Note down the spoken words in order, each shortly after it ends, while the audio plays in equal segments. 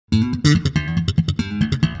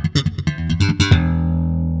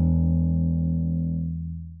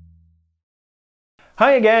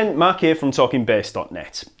Hi again, Mark here from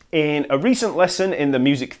talkingbass.net. In a recent lesson in the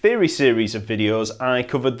music theory series of videos, I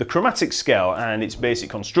covered the chromatic scale and its basic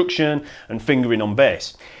construction and fingering on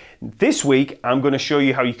bass. This week, I'm going to show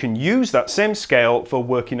you how you can use that same scale for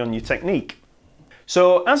working on your technique.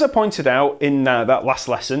 So, as I pointed out in that last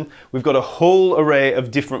lesson, we've got a whole array of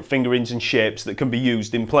different fingerings and shapes that can be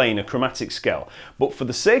used in playing a chromatic scale. But for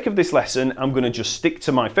the sake of this lesson, I'm going to just stick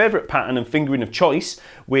to my favourite pattern and fingering of choice,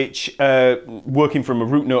 which, working from a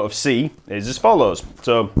root note of C, is as follows.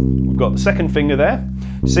 So, we've got the second finger there,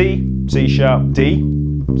 C, C sharp, D,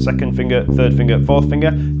 second finger, third finger, fourth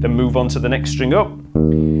finger, then move on to the next string up.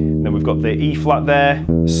 Then we've got the E flat there,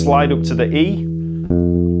 slide up to the E,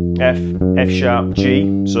 F, F sharp,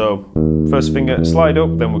 G. So first finger, slide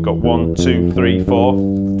up, then we've got 1, 2, 3, 4,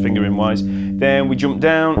 fingering wise. Then we jump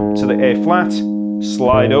down to the A flat,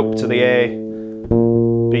 slide up to the A,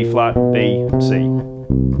 B flat, B, C.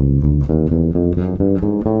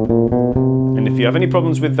 And if you have any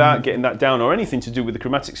problems with that, getting that down, or anything to do with the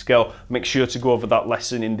chromatic scale, make sure to go over that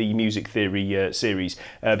lesson in the music theory series,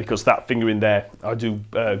 because that fingering there, I do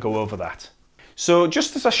go over that. So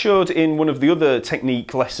just as I showed in one of the other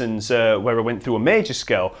technique lessons where I went through a major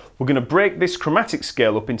scale, we're going to break this chromatic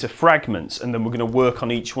scale up into fragments, and then we're going to work on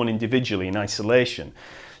each one individually in isolation.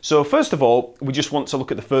 So first of all, we just want to look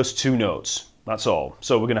at the first two notes, that's all.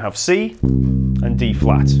 So we're going to have C and D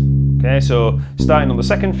flat. Okay, so starting on the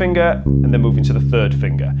second finger and then moving to the third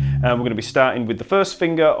finger. And we're going to be starting with the first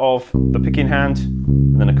finger of the picking hand,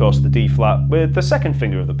 and then of course the D flat with the second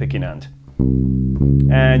finger of the picking hand.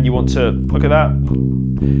 And you want to look at that.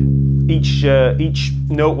 Each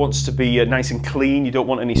note wants to be nice and clean. You don't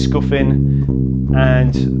want any scuffing,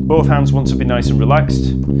 and both hands want to be nice and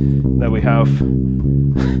relaxed. There we have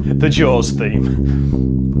the Jaws theme.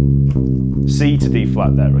 C to D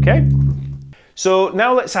flat there. Okay. So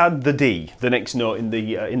now let's add the D, the next note in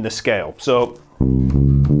the scale. So.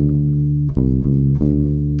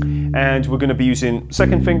 And we're going to be using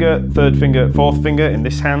second finger, third finger, fourth finger in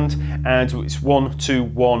this hand, and it's 1, 2,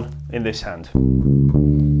 1 in this hand.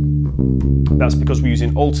 That's because we're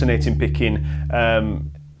using alternating picking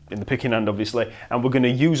in the picking hand, obviously, and we're going to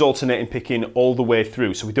use alternating picking all the way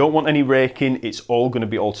through. So we don't want any raking, it's all going to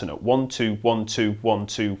be alternate. 1, 2, 1, 2, 1,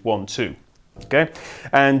 2, 1, 2. Okay,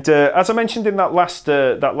 and as I mentioned in that last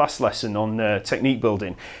lesson on technique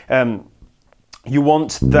building, you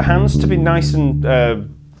want the hands to be nice and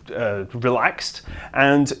relaxed,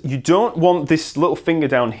 and you don't want this little finger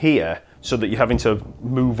down here so that you're having to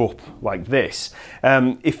move up like this.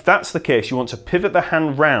 If that's the case, you want to pivot the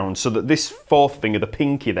hand round so that this fourth finger, the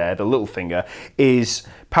pinky there, the little finger, is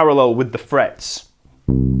parallel with the frets.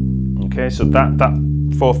 Okay, so that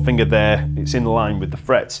fourth finger there, it's in line with the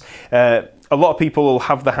frets. A lot of people will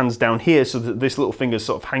have the hands down here so that this little finger's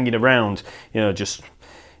sort of hanging around,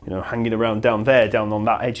 hanging around down there, down on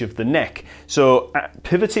that edge of the neck. So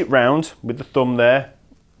pivot it round with the thumb there,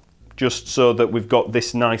 just so that we've got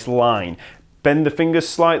this nice line. Bend the fingers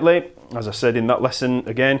slightly, as I said in that lesson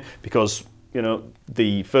again, because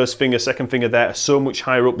the first finger, second finger there are so much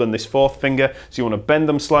higher up than this fourth finger, so you want to bend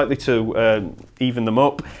them slightly to even them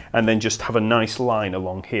up, and then just have a nice line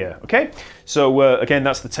along here. Okay, so again,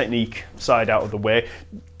 that's the technique side out of the way.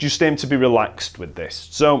 Just aim to be relaxed with this.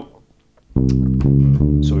 So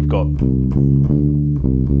we've got,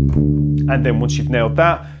 and then once you've nailed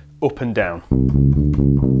that, up and down.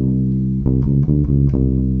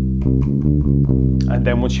 And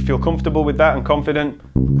then once you feel comfortable with that and confident,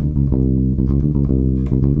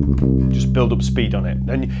 just build up speed on it.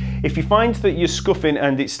 And if you find that you're scuffing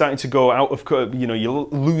and it's starting to go out of, you're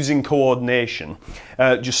losing coordination,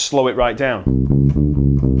 just slow it right down.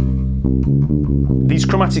 These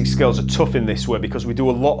chromatic scales are tough in this way because we do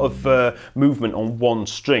a lot of movement on one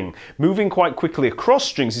string. Moving quite quickly across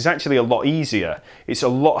strings is actually a lot easier. It's a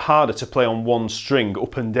lot harder to play on one string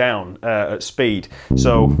up and down at speed.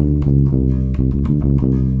 So,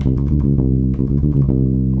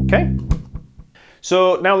 okay.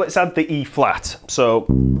 So now let's add the E flat. So,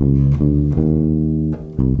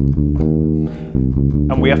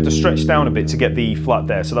 and we have to stretch down a bit to get the E flat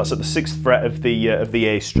there. So that's at the 6th fret of the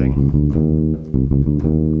A string.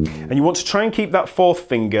 And you want to try and keep that fourth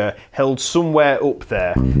finger held somewhere up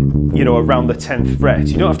there, around the 10th fret.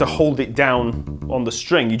 You don't have to hold it down on the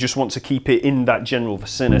string, you just want to keep it in that general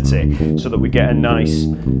vicinity so that we get a nice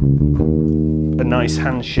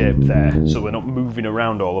hand shape there, so we're not moving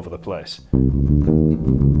around all over the place.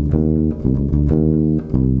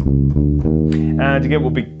 And again,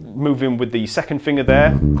 we'll be moving with the second finger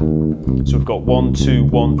there. So we've got 1, 2,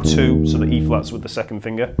 1, 2, so the E flats with the second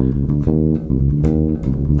finger.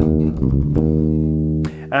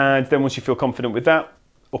 And then once you feel confident with that,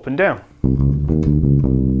 up and down.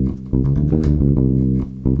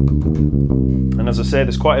 And as I say,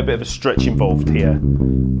 there's quite a bit of a stretch involved here.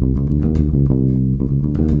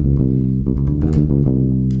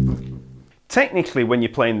 Technically, when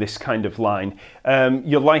you're playing this kind of line,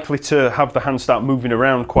 you're likely to have the hand start moving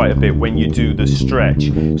around quite a bit when you do the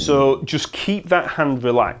stretch. So just keep that hand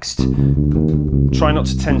relaxed. Try not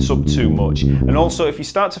to tense up too much. And also, if you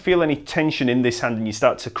start to feel any tension in this hand and you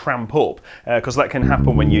start to cramp up, because that can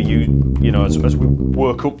happen when as we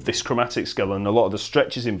work up this chromatic scale and a lot of the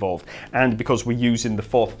stretch is involved, and because we're using the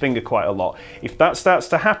fourth finger quite a lot. If that starts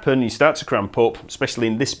to happen, you start to cramp up, especially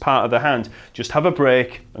in this part of the hand, just have a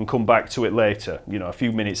break and come back to it later, a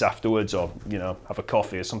few minutes afterwards, or have a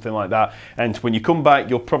coffee or something like that. And when you come back,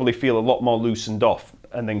 you'll probably feel a lot more loosened off,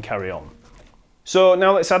 and then carry on. So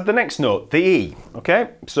now let's add the next note, the E, okay?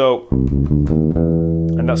 So,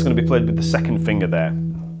 and that's going to be played with the second finger there.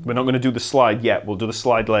 We're not going to do the slide yet, we'll do the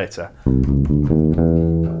slide later.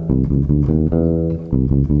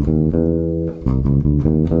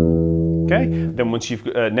 Okay, then once you've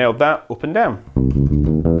nailed that, up and down.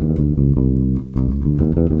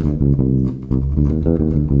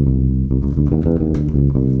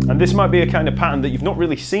 And this might be a kind of pattern that you've not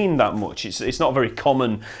really seen that much. It's not a very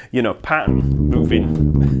common, pattern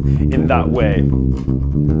moving in that way.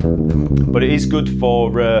 But it is good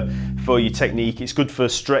for your technique. It's good for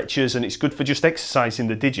stretches, and it's good for just exercising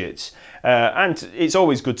the digits. And it's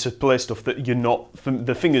always good to play stuff that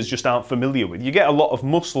the fingers just aren't familiar with. You get a lot of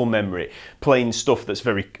muscle memory playing stuff that's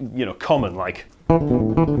very, common, like,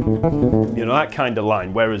 that kind of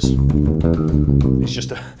line, whereas it's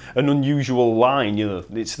just an unusual line,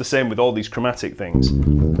 it's the same with all these chromatic things.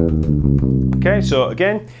 Okay, so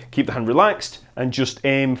again, keep the hand relaxed and just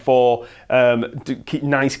aim for keep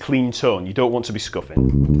nice clean tone. You don't want to be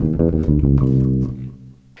scuffing.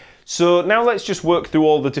 So now let's just work through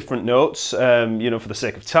all the different notes, for the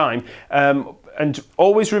sake of time. And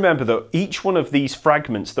always remember that each one of these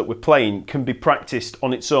fragments that we're playing can be practiced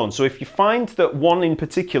on its own. So if you find that one in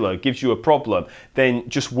particular gives you a problem, then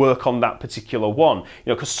just work on that particular one.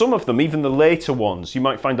 Because some of them, even the later ones, you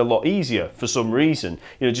might find a lot easier for some reason,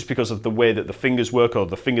 just because of the way that the fingers work or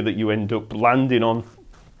the finger that you end up landing on.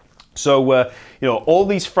 So, all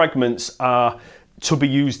these fragments are to be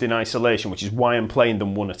used in isolation, which is why I'm playing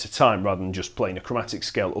them one at a time rather than just playing a chromatic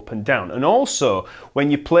scale up and down. And also,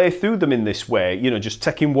 when you play through them in this way, just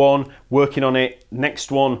taking one, working on it,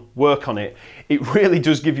 next one, work on it, it really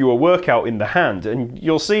does give you a workout in the hand. And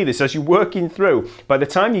you'll see this as you're working through. By the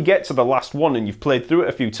time you get to the last one and you've played through it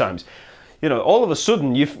a few times, all of a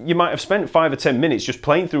sudden you might have spent 5 or 10 minutes just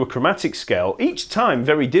playing through a chromatic scale, each time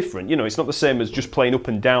very different. It's not the same as just playing up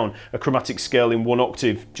and down a chromatic scale in one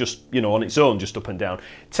octave, just, on its own, just up and down.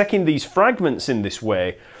 Taking these fragments in this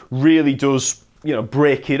way really does,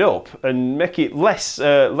 break it up and make it less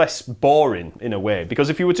boring in a way. Because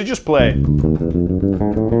if you were to just play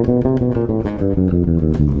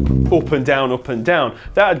up and down,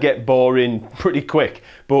 that'd get boring pretty quick.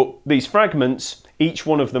 But these fragments, each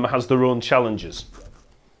one of them has their own challenges.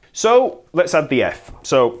 So let's add the F.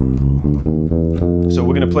 So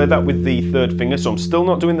we're going to play that with the third finger. So I'm still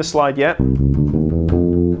not doing the slide yet.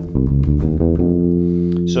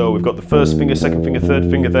 So we've got the first finger, second finger, third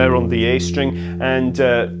finger there on the A string, and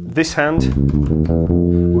this hand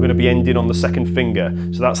we're going to be ending on the second finger.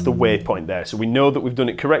 So that's the waypoint there. So we know that we've done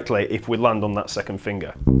it correctly if we land on that second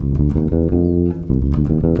finger.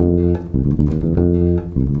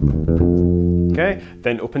 Okay,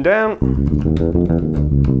 then up and down.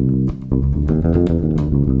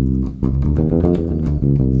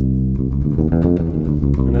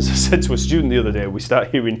 And as I said to a student the other day, we start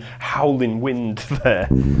hearing howling wind there.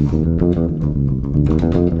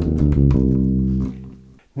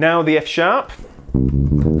 Now the F sharp.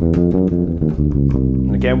 And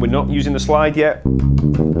again, we're not using the slide yet.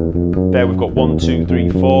 There we've got 1, 2, 3,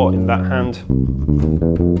 4 in that hand.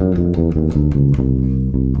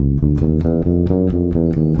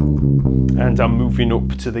 And I'm moving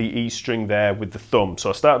up to the E string there with the thumb. So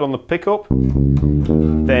I started on the pickup,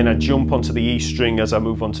 then I jump onto the E string as I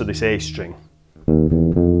move onto this A string.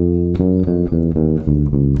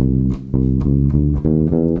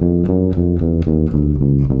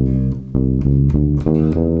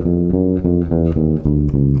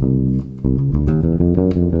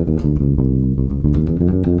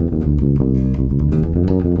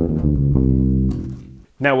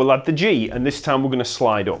 Now we'll add the G, and this time we're going to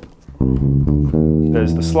slide up.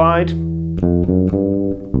 There's the slide. And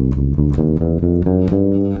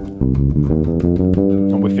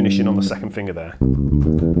we're finishing on the second finger there.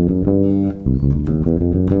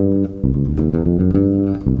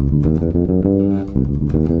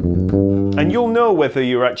 know whether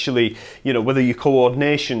you're actually, whether your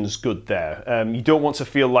coordination's good there. You don't want to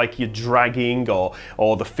feel like you're dragging or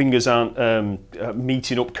the fingers aren't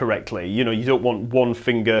meeting up correctly. You don't want one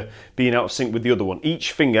finger being out of sync with the other one.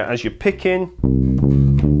 Each finger, as you're picking,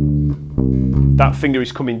 that finger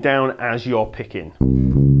is coming down as you're picking.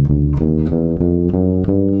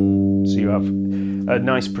 So you have a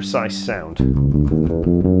nice precise sound.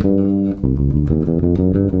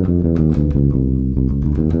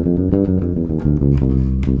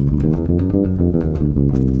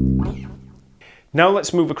 Now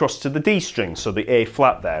let's move across to the D string, so the A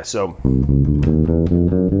flat there. So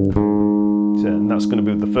and that's going to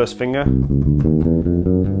be with the first finger.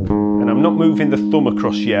 And I'm not moving the thumb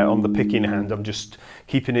across yet on the picking hand, I'm just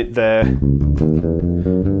keeping it there on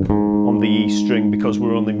the E string because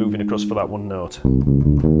we're only moving across for that one note.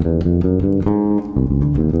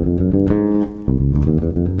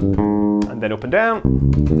 And then up and down.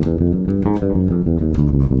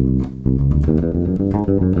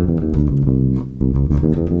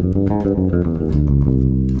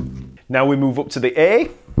 Now we move up to the A.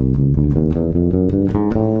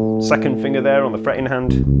 Second finger there on the fretting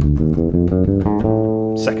hand.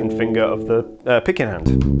 Second finger of the picking hand.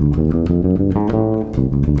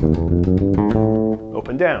 Up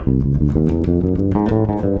and down.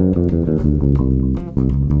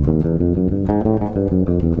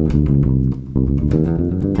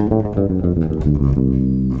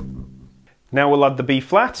 Now we'll add the B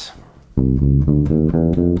flat.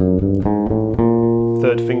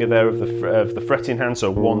 Third finger there of the fretting hand,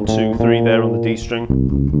 so 1, 2, 3 there on the D string.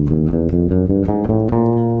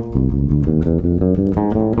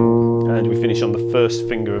 And we finish on the first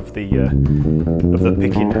finger of the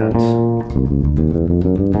picking hand.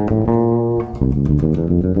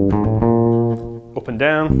 Up and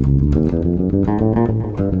down.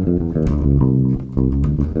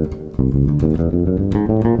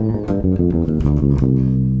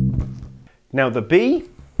 Now the B.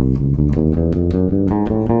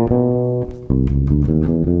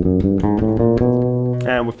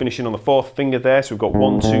 And we're finishing on the fourth finger there, so we've got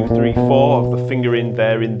 1, 2, 3, 4 of the finger in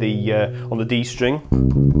there in the on the D string. And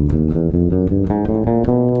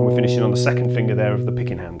we're finishing on the second finger there of the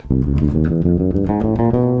picking hand.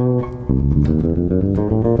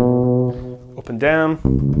 Up and down.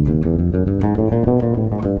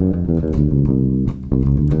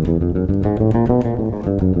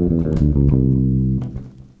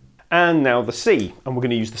 And now the C, and we're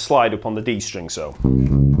going to use the slide up on the D string, so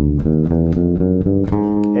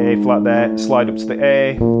A flat there, slide up to the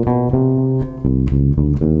A,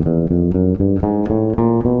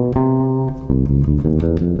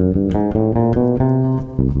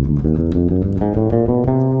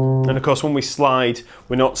 and of course when we slide,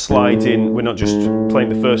 we're not just playing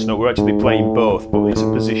the first note, we're actually playing both, but it's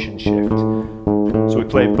a position shift. So we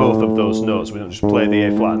play both of those notes, we don't just play the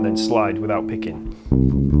A flat and then slide without picking.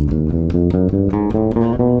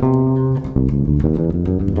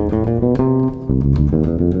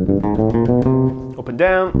 Up and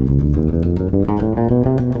down.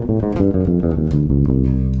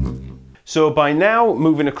 So by now,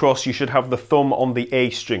 moving across, you should have the thumb on the A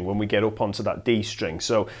string when we get up onto that D string.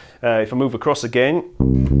 So if I move across again,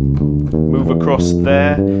 move across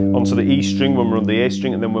there onto the E string when we're on the A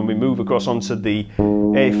string, and then when we move across onto the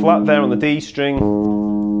A flat there on the D string,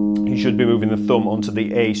 you should be moving the thumb onto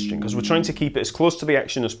the A string because we're trying to keep it as close to the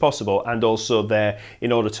action as possible and also there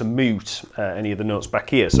in order to mute any of the notes back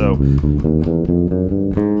here. So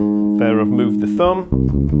there I've moved the thumb.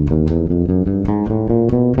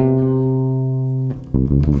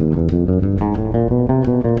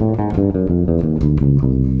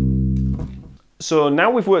 So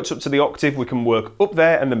now we've worked up to the octave, we can work up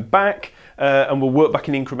there and then back, and we'll work back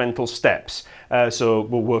in incremental steps. So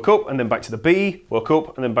we'll work up and then back to the B, work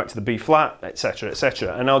up and then back to the B flat, etc,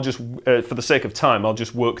 etc. And I'll just, for the sake of time, I'll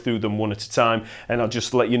just work through them one at a time, and I'll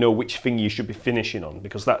just let you know which finger you should be finishing on,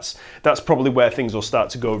 because that's probably where things will start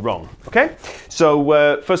to go wrong. Okay?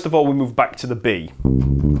 So first of all, we move back to the B.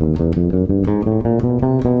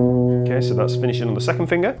 Okay, so that's finishing on the second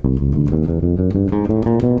finger.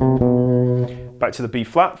 Back to the B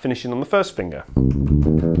flat, finishing on the first finger.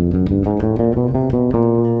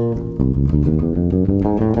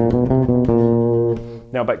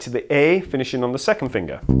 Now back to the A, finishing on the second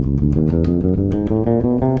finger.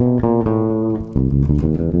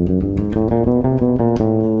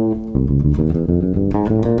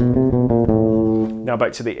 Now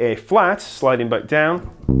back to the A flat, sliding back down.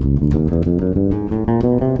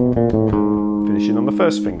 Finishing on the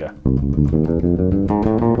first finger.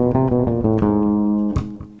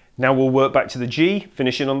 Now we'll work back to the G,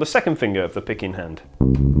 finishing on the second finger of the picking hand.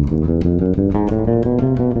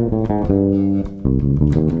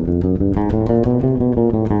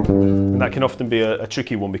 And that can often be a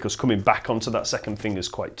tricky one because coming back onto that second finger is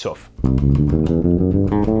quite tough.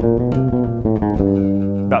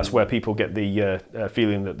 That's where people get the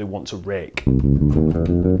feeling that they want to rake.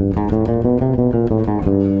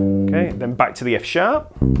 Okay, then back to the F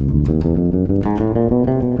sharp.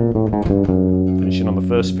 Finishing on the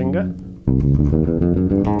first finger.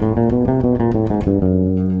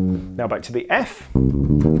 Now back to the F.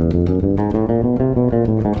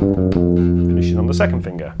 Finishing on the second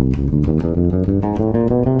finger.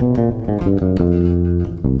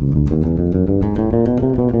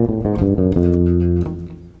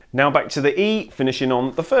 Now back to the E, finishing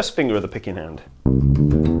on the first finger of the picking hand.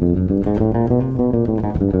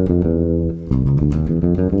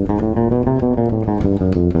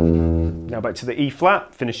 Now back to the E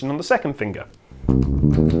flat, finishing on the second finger.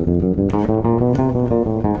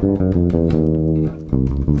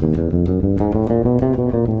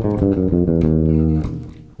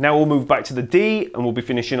 Now we'll move back to the D and we'll be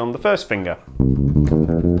finishing on the first finger.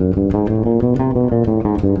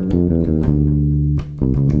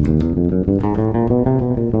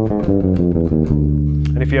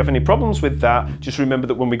 And if you have any problems with that, just remember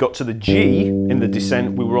that when we got to the G in the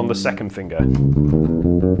descent, we were on the second finger.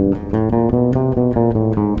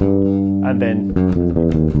 And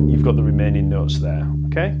then you've got the remaining notes there,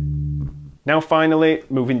 okay? Now finally,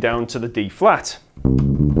 moving down to the D flat.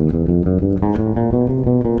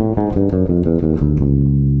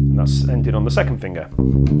 And that's ended on the second finger.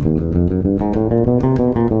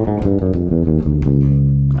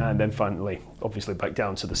 And then finally, obviously back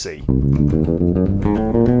down to the C.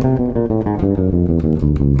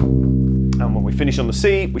 And when we finish on the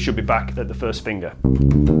C, we should be back at the first finger.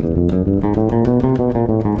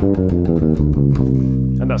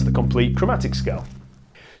 And that's the complete chromatic scale.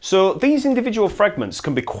 So these individual fragments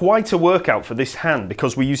can be quite a workout for this hand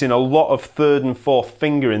because we're using a lot of third and fourth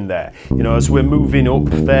finger in there. You know, as we're moving up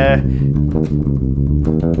there,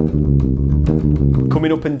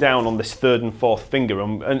 coming up and down on this third and fourth finger,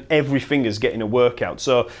 and every finger's getting a workout.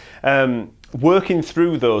 So working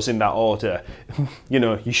through those in that order, you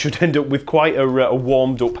know, you should end up with quite a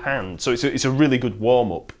warmed up hand. So it's a really good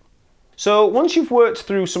warm up. So once you've worked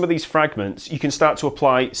through some of these fragments, you can start to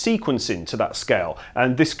apply sequencing to that scale,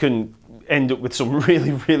 and this can end up with some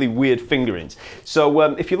really, really weird fingerings. So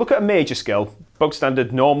if you look at a major scale, bog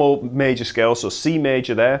standard normal major scale, so C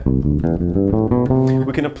major there,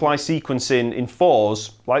 we can apply sequencing in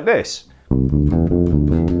fours like this.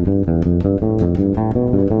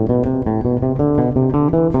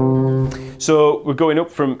 So we're going up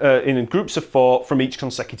from in groups of 4 from each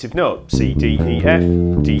consecutive note. C, D, E, F,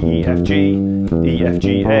 D, E, F, G, E, F,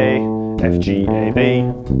 G, A, F, G, A, B,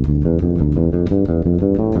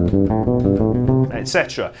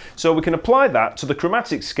 etc. So we can apply that to the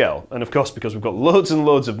chromatic scale. And of course, because we've got loads and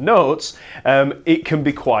loads of notes, it can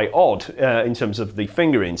be quite odd in terms of the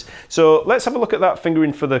fingerings. So let's have a look at that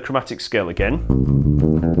fingering for the chromatic scale again.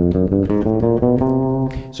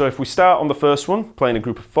 So if we start on the first one, playing a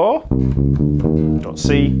group of 4, got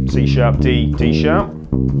C, C sharp, D, D sharp.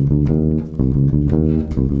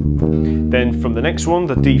 Then from the next one,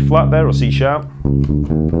 the D flat there, or C sharp.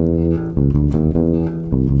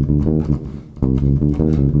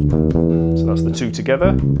 So that's the 2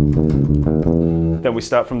 together. Then we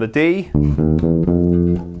start from the D.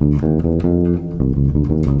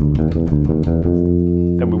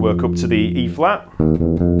 Then we work up to the E flat.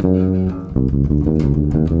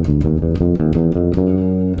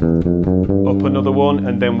 Up another one,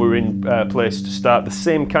 and then we're in place to start the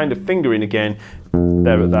same kind of fingering again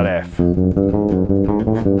there at that F.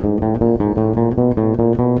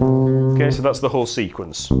 Okay, so that's the whole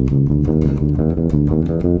sequence.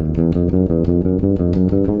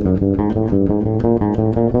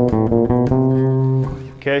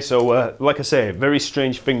 Okay, so like I say, very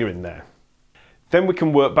strange fingering there. Then we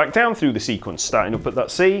can work back down through the sequence, starting up at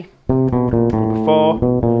that C, group of 4,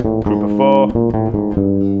 group of 4.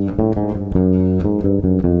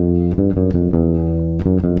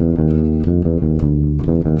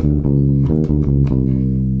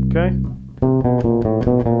 Okay.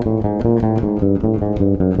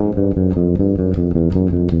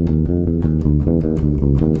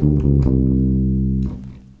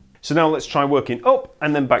 So now let's try working up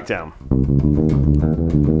and then back down.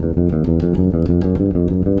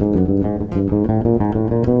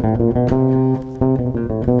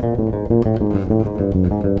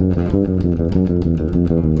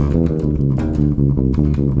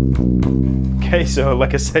 Okay, so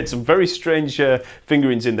like I said, some very strange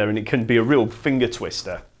fingerings in there, and it can be a real finger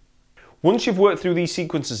twister. Once you've worked through these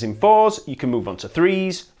sequences in 4s, you can move on to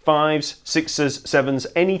 3s, 5s, 6s, 7s,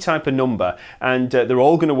 any type of number, and they're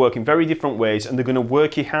all going to work in very different ways, and they're going to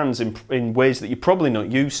work your hands in ways that you're probably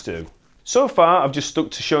not used to. So far, I've just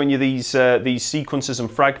stuck to showing you these sequences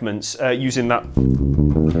and fragments using that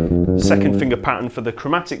second finger pattern for the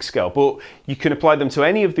chromatic scale, but you can apply them to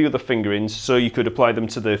any of the other fingerings. So you could apply them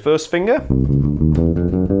to the first finger,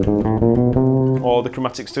 or the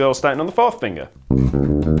chromatic scale starting on the 4th finger.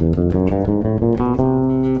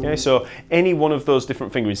 Okay, so any one of those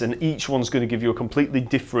different fingerings, and each one's going to give you a completely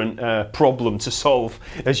different problem to solve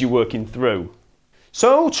as you're working through.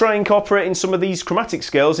 So try incorporating some of these chromatic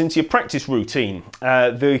scales into your practice routine.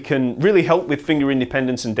 They can really help with finger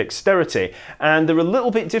independence and dexterity, and they're a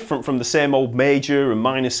little bit different from the same old major and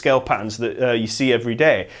minor scale patterns that you see every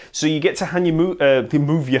day. So you get to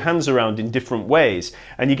move your hands around in different ways,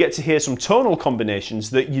 and you get to hear some tonal combinations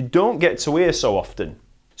that you don't get to hear so often.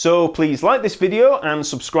 So please like this video and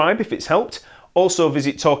subscribe if it's helped. Also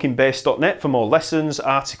visit talkingbass.net for more lessons,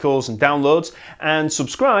 articles and downloads, and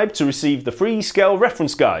subscribe to receive the free scale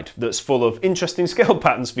reference guide that's full of interesting scale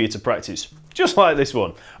patterns for you to practice, just like this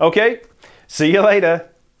one. Okay, see you later.